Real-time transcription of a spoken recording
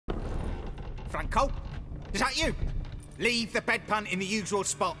Franco? Is that you? Leave the bedpan in the usual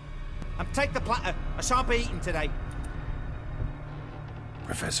spot. And take the platter. I shan't be eating today.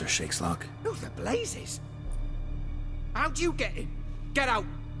 Professor Shakeslock? Who the blazes? How'd you get in? Get out!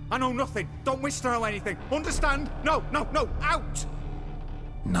 I know nothing. Don't wish to know anything. Understand? No, no, no! Out!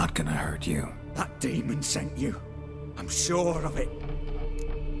 Not gonna hurt you. That demon sent you. I'm sure of it.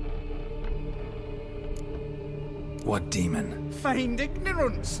 What demon? Feigned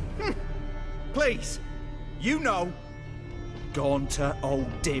ignorance. Please. You know. Gaunter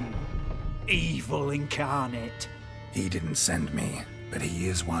O'Dim. Evil incarnate. He didn't send me, but he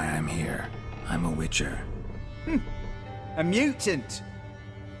is why I'm here. I'm a witcher. A mutant.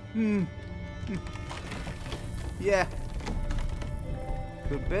 Yeah.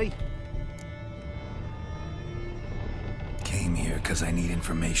 Could be. Came here because I need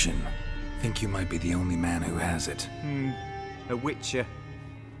information. Think you might be the only man who has it. A witcher.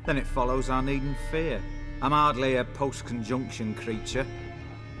 Then it follows I needn't fear. I'm hardly a post-conjunction creature.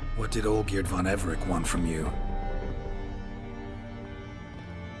 What did Olgierd von Everec want from you?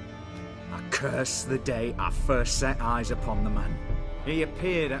 I curse the day I first set eyes upon the man. He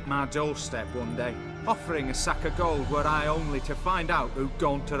appeared at my doorstep one day, offering a sack of gold were I only to find out who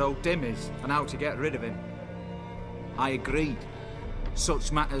Gaunter O'Dim is and how to get rid of him. I agreed.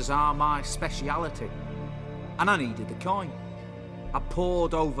 Such matters are my speciality. And I needed the coin. I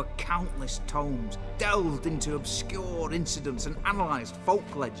pored over countless tomes, delved into obscure incidents and analysed folk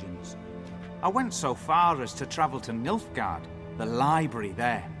legends. I went so far as to travel to Nilfgaard, the library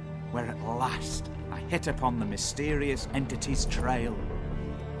there, where at last I hit upon the mysterious entity's trail.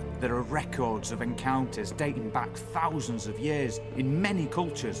 There are records of encounters dating back thousands of years in many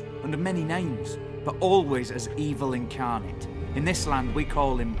cultures under many names, but always as evil incarnate. In this land we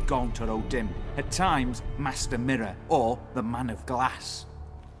call him Gaunter O'Dim, at times Master Mirror or the Man of Glass.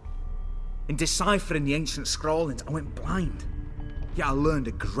 In deciphering the ancient scrawlings I went blind, yet I learned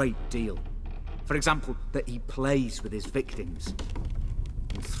a great deal. For example, that he plays with his victims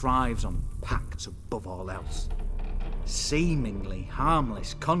and thrives on pacts above all else. Seemingly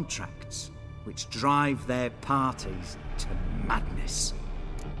harmless contracts which drive their parties to madness.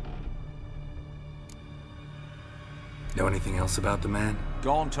 Know anything else about the man?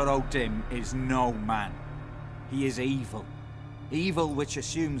 Gaunter O'Dim is no man. He is evil. Evil which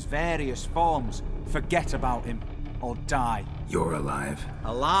assumes various forms. Forget about him, or die. You're alive.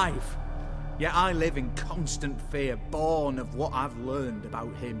 Alive? Yet I live in constant fear, born of what I've learned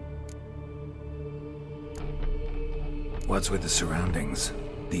about him. What's with the surroundings?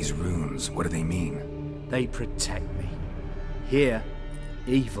 These runes, what do they mean? They protect me. Here,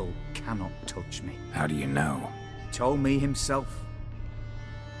 evil cannot touch me. How do you know? He told me himself.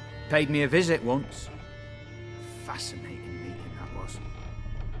 Paid me a visit once. Fascinating meeting that was.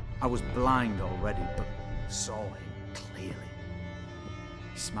 I was blind already, but saw him clearly.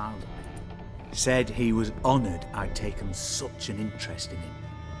 He smiled at me. Said he was honoured I'd taken such an interest in him.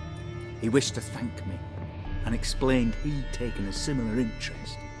 He wished to thank me and explained he'd taken a similar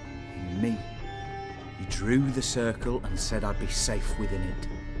interest in me. He drew the circle and said I'd be safe within it.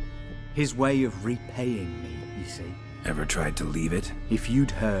 His way of repaying me, you see. Ever tried to leave it? If you'd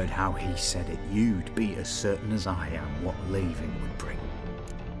heard how he said it, you'd be as certain as I am what leaving would bring.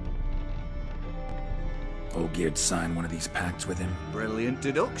 Olgierd signed one of these pacts with him? Brilliant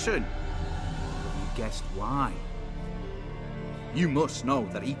deduction. You guessed why. You must know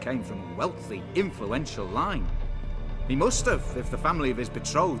that he came from a wealthy, influential line. He must have, if the family of his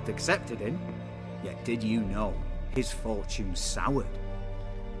betrothed accepted him. Yet did you know his fortune soured?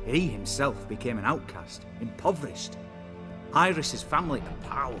 He himself became an outcast, impoverished. Iris's family, a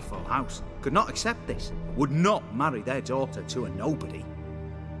powerful house, could not accept this, would not marry their daughter to a nobody.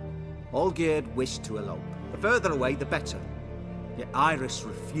 Olgierd wished to elope. The further away, the better. Yet Iris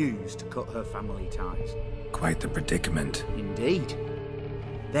refused to cut her family ties. Quite the predicament. Indeed.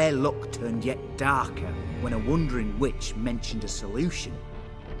 Their luck turned yet darker when a wandering witch mentioned a solution.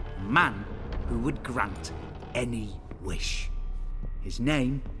 A man who would grant any wish. His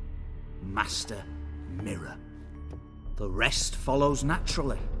name, Master Mirror. The rest follows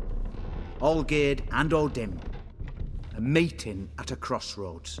naturally. Olgierd and O'Dim. A meeting at a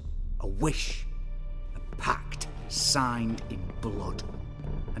crossroads. A wish. A pact signed in blood.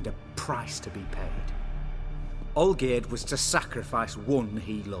 And a price to be paid. Olgierd was to sacrifice one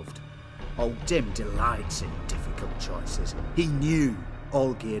he loved. O'Dim delights in difficult choices. He knew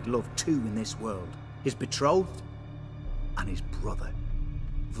Olgierd loved two in this world. His betrothed and his brother,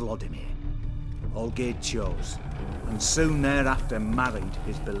 Vladimir. Olgierd chose, and soon thereafter married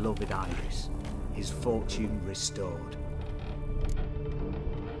his beloved Iris, his fortune restored.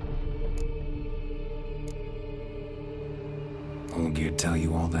 Olgierd tell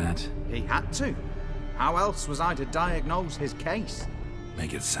you all that? He had to. How else was I to diagnose his case?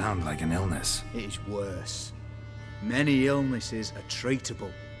 Make it sound like an illness. It is worse. Many illnesses are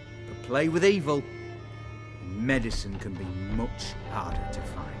treatable, but play with evil, and medicine can be much harder to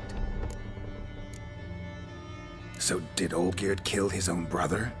find. So did Olgierd kill his own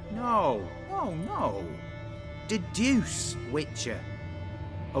brother? No. Deduce, Witcher.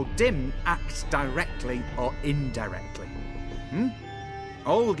 Odin acts directly or indirectly.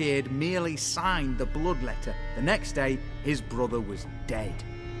 Olgierd merely signed the blood letter. The next day, his brother was dead.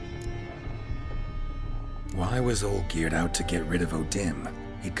 Why was Olgierd out to get rid of Odin?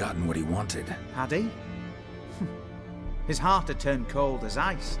 He'd gotten what he wanted. Had he? His heart had turned cold as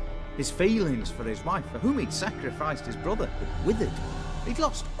ice. His feelings for his wife, for whom he'd sacrificed his brother, had withered. He'd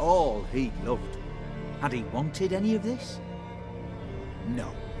lost all he loved. Had he wanted any of this?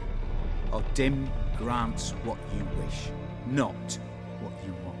 No. Odin grants what you wish, not what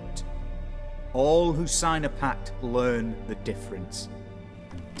you want. All who sign a pact learn the difference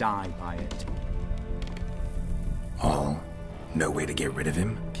and die by it. All? No way to get rid of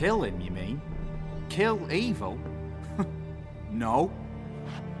him? Kill him, you mean? Kill evil? No.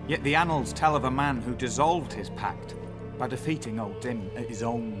 Yet the annals tell of a man who dissolved his pact by defeating Odin at his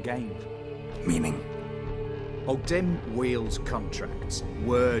own game. Meaning? Odin wields contracts,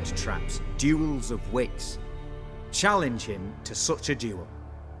 word traps, duels of wits. Challenge him to such a duel.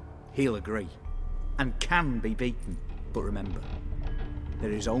 He'll agree, and can be beaten. But remember,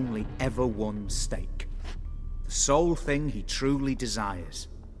 there is only ever one stake. The sole thing he truly desires.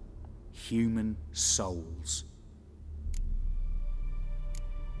 Human souls.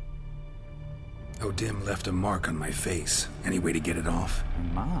 Odin left a mark on my face. Any way to get it off?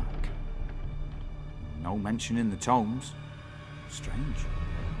 A mark? No mention in the tomes. Strange.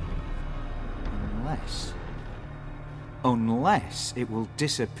 Unless it will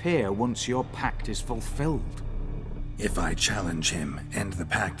disappear once your pact is fulfilled. If I challenge him, end the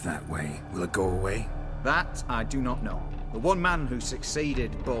pact that way, will it go away? That I do not know. The one man who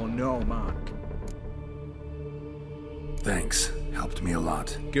succeeded bore no mark. Thanks. Helped me a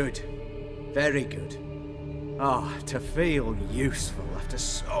lot. Good. Very good. Ah, to feel useful after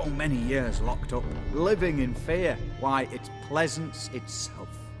so many years locked up, living in fear. Why, it's pleasance itself.